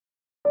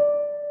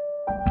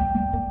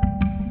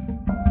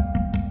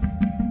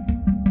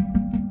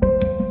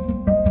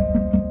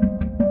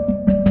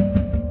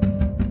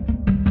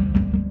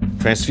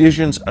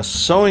Transfusions are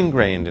so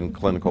ingrained in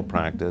clinical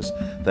practice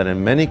that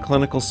in many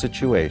clinical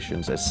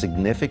situations a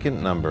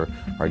significant number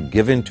are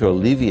given to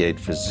alleviate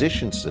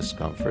physicians'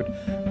 discomfort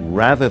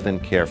rather than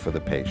care for the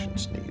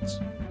patient's needs.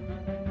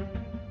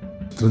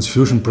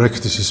 Transfusion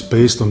practice is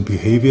based on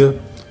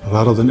behavior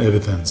rather than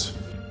evidence.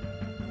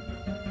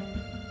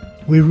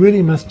 We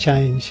really must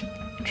change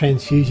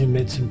transfusion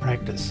medicine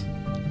practice.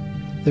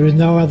 There is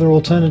no other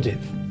alternative,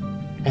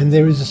 and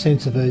there is a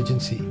sense of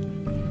urgency.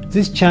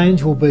 This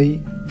change will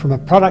be from a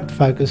product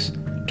focus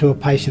to a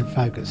patient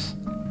focus,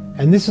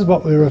 and this is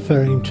what we're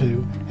referring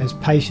to as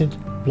patient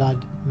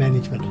blood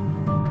management.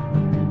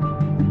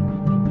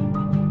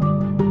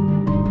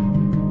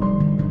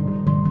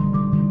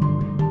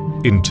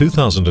 In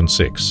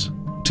 2006,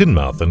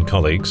 Tinmouth and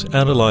colleagues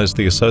analysed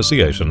the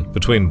association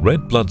between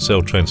red blood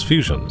cell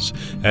transfusions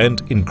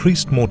and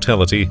increased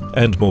mortality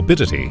and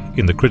morbidity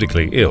in the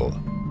critically ill.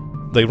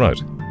 They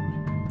wrote,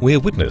 "We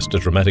have witnessed a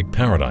dramatic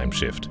paradigm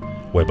shift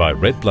whereby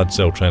red blood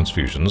cell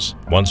transfusions,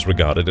 once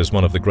regarded as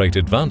one of the great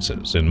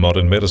advances in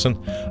modern medicine,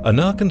 are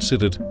now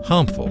considered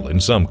harmful in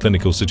some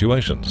clinical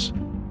situations."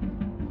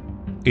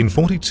 In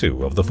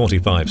 42 of the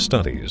 45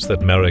 studies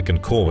that Marek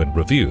and Corwin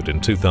reviewed in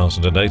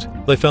 2008,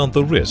 they found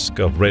the risk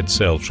of red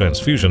cell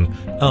transfusion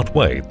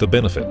outweighed the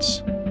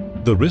benefits.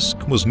 The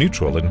risk was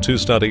neutral in 2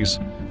 studies,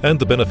 and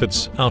the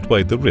benefits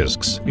outweighed the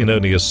risks in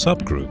only a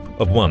subgroup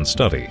of 1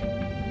 study.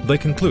 They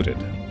concluded,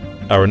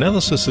 "Our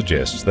analysis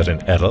suggests that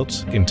in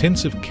adults,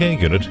 intensive care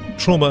unit,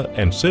 trauma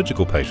and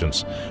surgical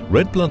patients,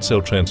 red blood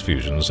cell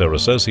transfusions are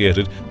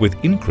associated with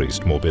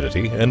increased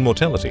morbidity and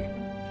mortality,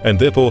 and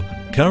therefore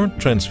current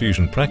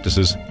transfusion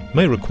practices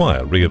may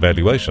require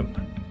re-evaluation."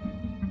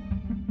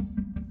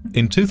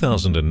 In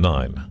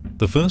 2009,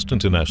 the first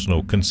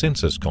International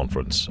Consensus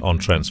Conference on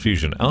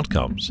Transfusion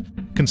Outcomes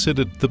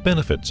considered the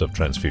benefits of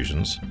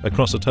transfusions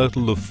across a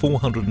total of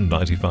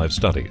 495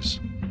 studies.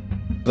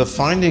 The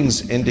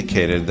findings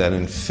indicated that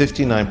in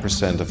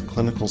 59% of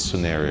clinical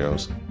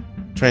scenarios,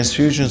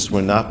 transfusions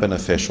were not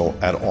beneficial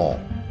at all.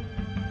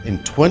 In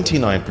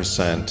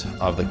 29%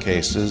 of the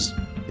cases,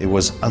 it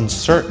was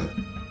uncertain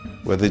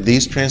whether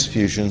these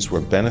transfusions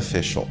were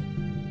beneficial.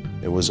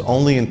 It was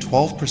only in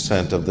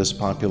 12% of this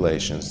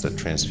population that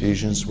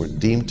transfusions were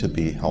deemed to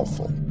be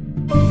helpful.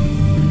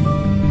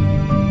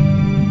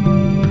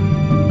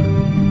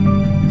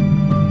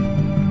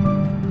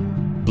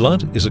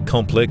 Blood is a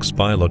complex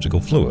biological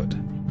fluid.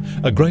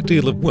 A great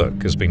deal of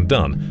work has been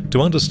done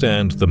to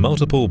understand the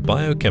multiple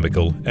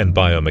biochemical and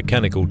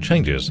biomechanical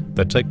changes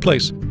that take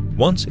place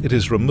once it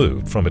is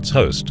removed from its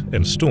host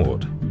and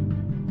stored.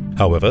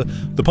 However,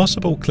 the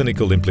possible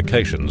clinical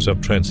implications of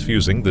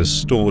transfusing this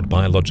stored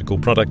biological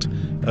product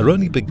are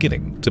only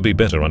beginning to be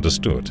better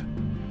understood.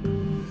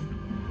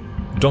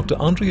 Dr.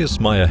 Andreas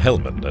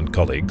Meyer-Hellmann and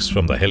colleagues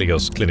from the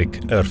Helios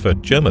Clinic,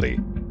 Erfurt, Germany,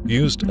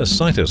 used a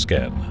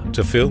cytoscan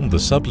to film the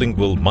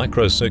sublingual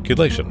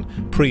microcirculation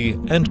pre-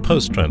 and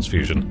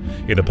post-transfusion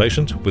in a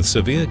patient with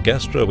severe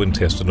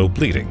gastrointestinal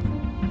bleeding.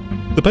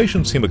 The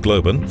patient's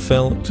hemoglobin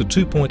fell to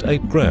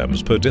 2.8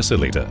 grams per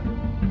deciliter.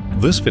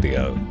 This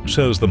video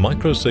shows the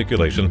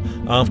microcirculation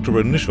after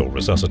initial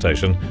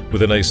resuscitation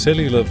with an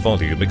acellular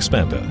volume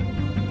expander.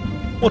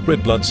 What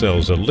red blood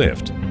cells are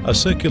left are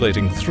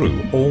circulating through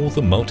all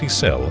the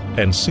multi-cell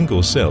and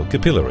single-cell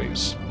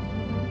capillaries.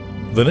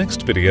 The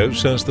next video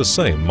shows the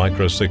same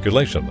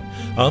microcirculation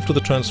after the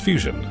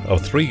transfusion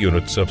of 3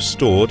 units of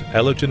stored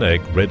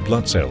allogeneic red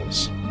blood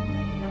cells.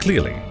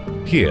 Clearly,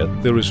 here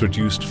there is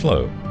reduced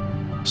flow.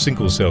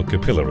 Single-cell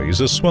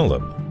capillaries are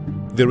swollen.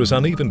 There is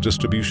uneven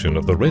distribution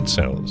of the red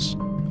cells,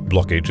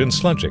 blockage and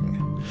sludging,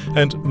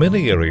 and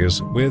many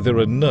areas where there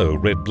are no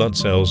red blood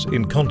cells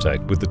in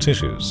contact with the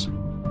tissues.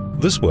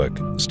 This work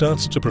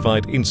starts to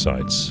provide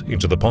insights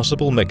into the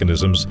possible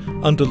mechanisms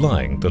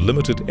underlying the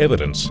limited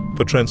evidence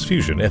for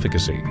transfusion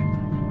efficacy.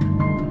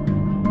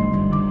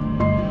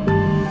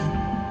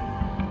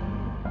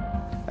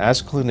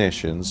 As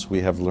clinicians, we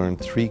have learned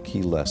 3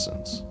 key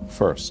lessons.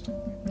 First,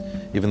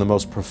 even the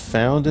most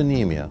profound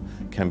anemia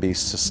can be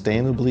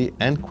sustainably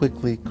and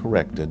quickly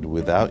corrected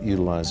without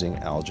utilizing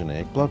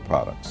allogeneic blood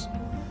products.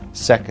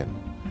 Second,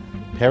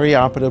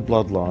 perioperative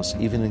blood loss,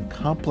 even in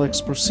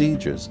complex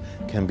procedures,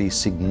 can be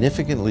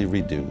significantly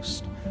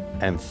reduced.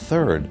 And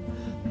third,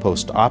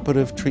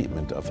 post-operative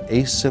treatment of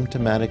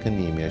asymptomatic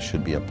anemia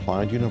should be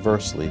applied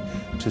universally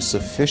to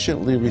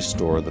sufficiently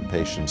restore the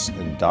patient's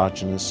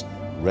endogenous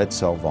red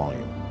cell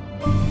volume.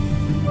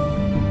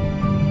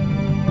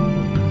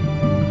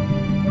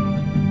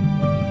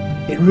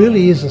 It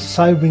really is a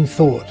sobering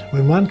thought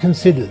when one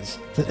considers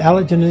that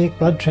allogeneic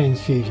blood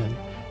transfusion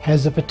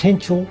has the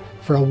potential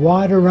for a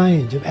wider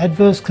range of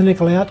adverse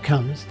clinical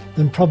outcomes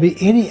than probably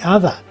any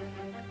other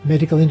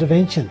medical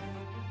intervention.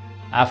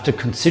 After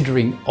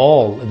considering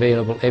all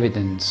available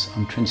evidence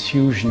on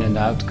transfusion and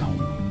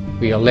outcome,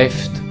 we are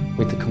left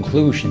with the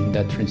conclusion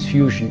that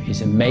transfusion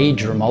is a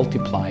major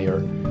multiplier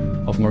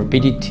of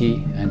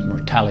morbidity and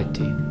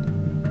mortality.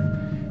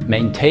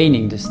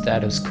 Maintaining the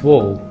status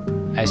quo,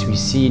 as we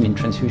see in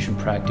transfusion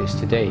practice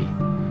today,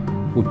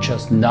 would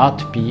just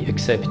not be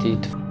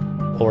accepted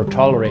or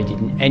tolerated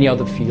in any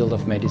other field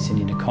of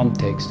medicine in the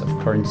context of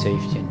current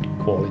safety and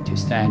quality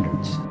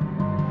standards.